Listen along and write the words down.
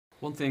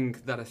One thing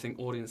that I think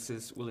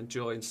audiences will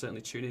enjoy and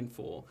certainly tune in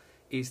for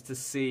is to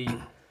see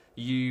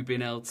you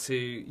being able to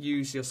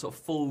use your sort of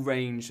full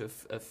range of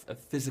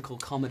physical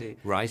comedy,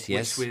 right?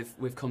 Yes, which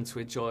we've come to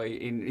enjoy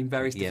in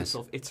various different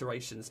sort of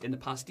iterations in the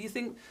past. Do you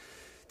think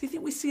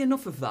we see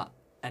enough of that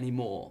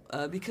anymore?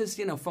 Because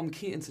from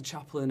Keaton to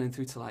Chaplin and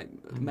through to like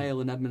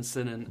Mayle and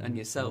Edmondson and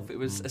yourself, it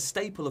was a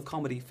staple of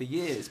comedy for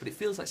years. But it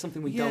feels like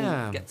something we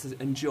don't get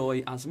to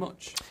enjoy as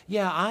much.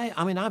 Yeah,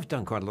 I mean, I've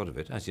done quite a lot of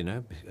it, as you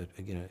know.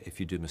 If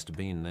you do Mr.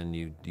 Bean, then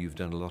you've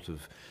done a lot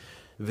of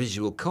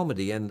visual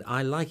comedy, and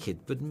I like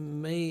it, but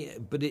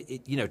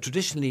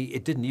traditionally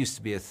it didn't used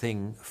to be a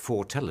thing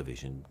for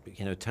television.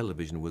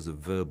 Television was a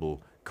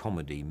verbal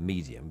comedy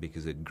medium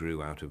because it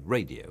grew out of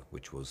radio,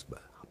 which was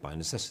by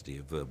necessity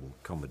a verbal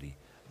comedy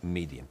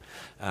medium.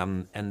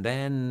 And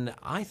then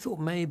I thought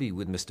maybe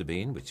with Mr.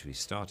 Bean, which we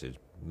started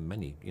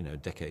many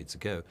decades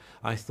ago,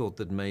 I thought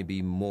that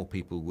maybe more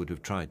people would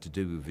have tried to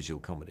do visual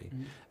comedy.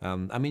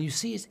 I mean, you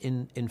see it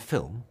in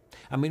film.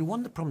 I mean, one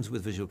of the problems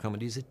with visual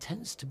comedy is it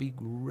tends to be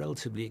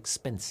relatively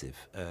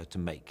expensive to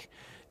make.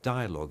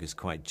 Dialogue is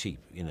quite cheap.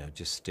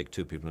 Just stick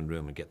two people in a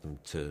room and get them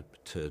to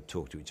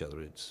talk to each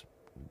other. It's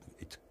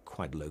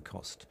quite low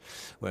cost.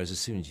 Whereas as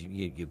soon as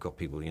you've got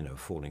people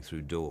falling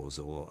through doors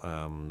or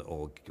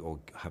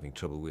having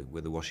trouble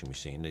with the washing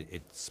machine,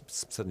 it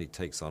suddenly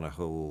takes on a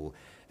whole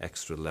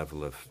extra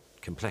level of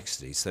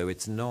complexity. So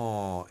it's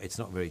not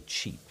very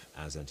cheap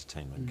as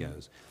entertainment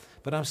goes.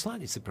 But I'm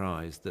slightly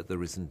surprised that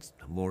there isn't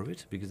more of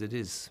it, because it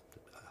is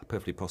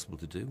perfectly possible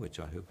to do, which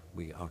I hope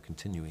we are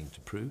continuing to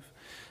prove.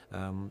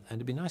 And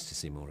it'd be nice to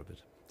see more of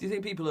it. Do you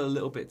think people are a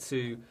little bit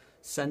too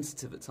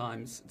sensitive at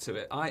times to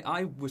it?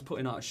 I was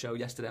putting out a show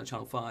yesterday on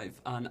Channel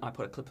 5, and I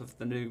put a clip of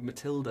the new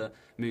Matilda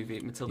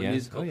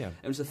musical. Oh, yeah.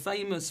 It was a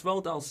famous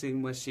Roald Dahl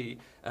scene where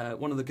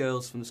one of the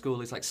girls from the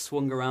school is like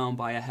swung around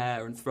by her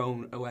hair and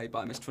thrown away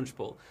by Miss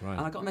Trunchbull. Right.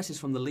 And I got a message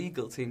from the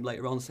legal team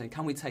later on saying,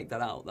 can we take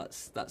that out?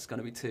 That's going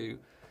to be too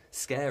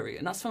scary.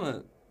 And that's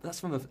from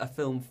a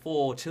film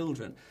for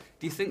children.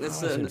 Do you think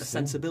there's a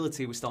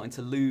sensibility we're starting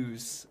to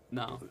lose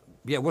now?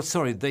 Yeah,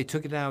 sorry, they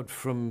took it out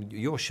from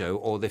your show,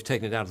 or they've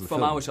taken it out of the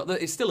film? From our show.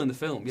 It's still in the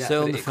film, yeah.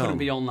 Still but in the it film. couldn't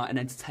be on like an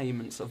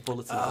entertainment sort of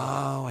bulletin.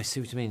 Oh, I see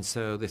what you mean.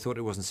 So they thought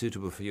it wasn't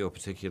suitable for your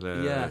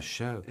particular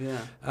show.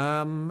 Yeah.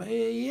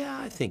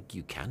 I think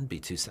you can be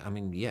too. I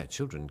mean,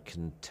 children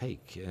can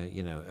take,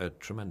 a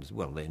tremendous.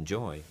 Well, they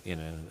enjoy,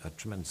 a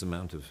tremendous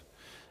amount of.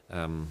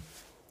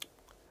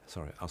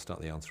 Sorry, I'll start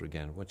the answer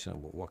again.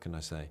 What can I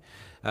say?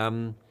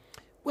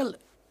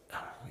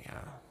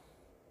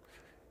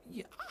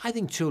 I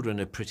think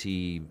children are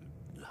pretty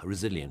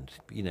resilient.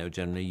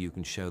 Generally you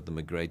can show them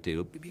a great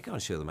deal. You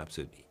can't show them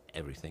absolutely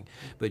everything,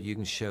 but you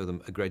can show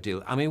them a great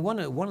deal. I mean, one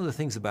of the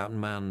things about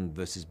Man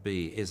versus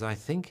Bee is I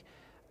think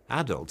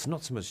adults,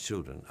 not so much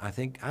children, I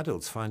think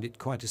adults find it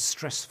quite a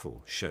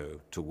stressful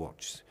show to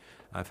watch.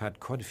 I've had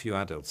quite a few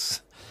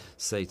adults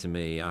say to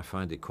me, I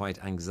find it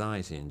quite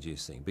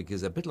anxiety-inducing,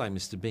 because a bit like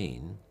Mr.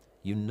 Bean,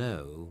 you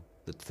know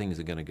that things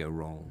are going to go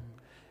wrong.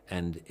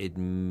 And it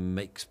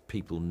makes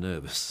people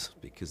nervous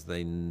because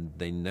they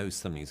know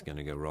something's going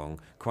to go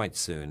wrong quite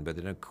soon, but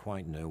they don't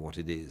quite know what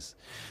it is.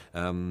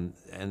 And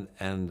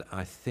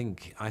I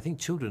think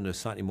children are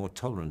slightly more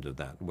tolerant of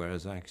that,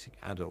 whereas actually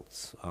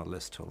adults are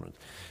less tolerant.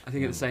 I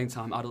think at the same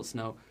time, adults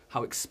know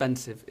how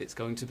expensive it's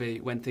going to be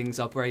when things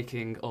are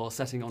breaking or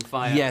setting on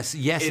fire. Yes.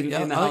 In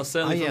the house,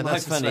 certainly from my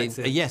that's funny.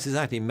 perspective. Yes,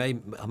 exactly.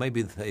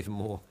 Maybe they've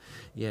more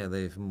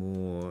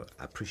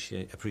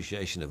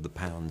appreciation of the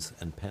pounds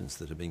and pence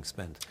that are being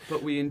spent.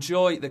 But we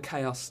enjoy the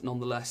chaos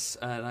nonetheless,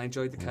 and I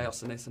enjoyed the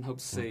chaos in this, and hope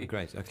to see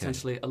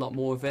potentially a lot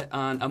more of it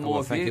and more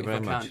of you if I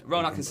can.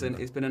 Rowan Atkinson,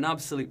 it's been an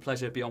absolute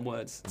pleasure beyond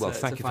words. Well,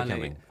 thank you for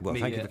coming. Well,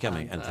 thank you for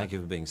coming, and thank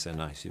you for being so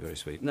nice. You're very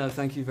sweet. No,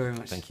 thank you very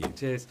much. Thank you.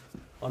 Cheers.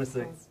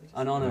 Honestly,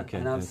 an honour,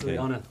 an absolute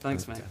honour.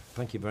 Thanks, mate.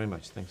 Thank you very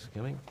much. Thanks for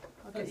coming.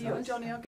 I'll get you and Johnny.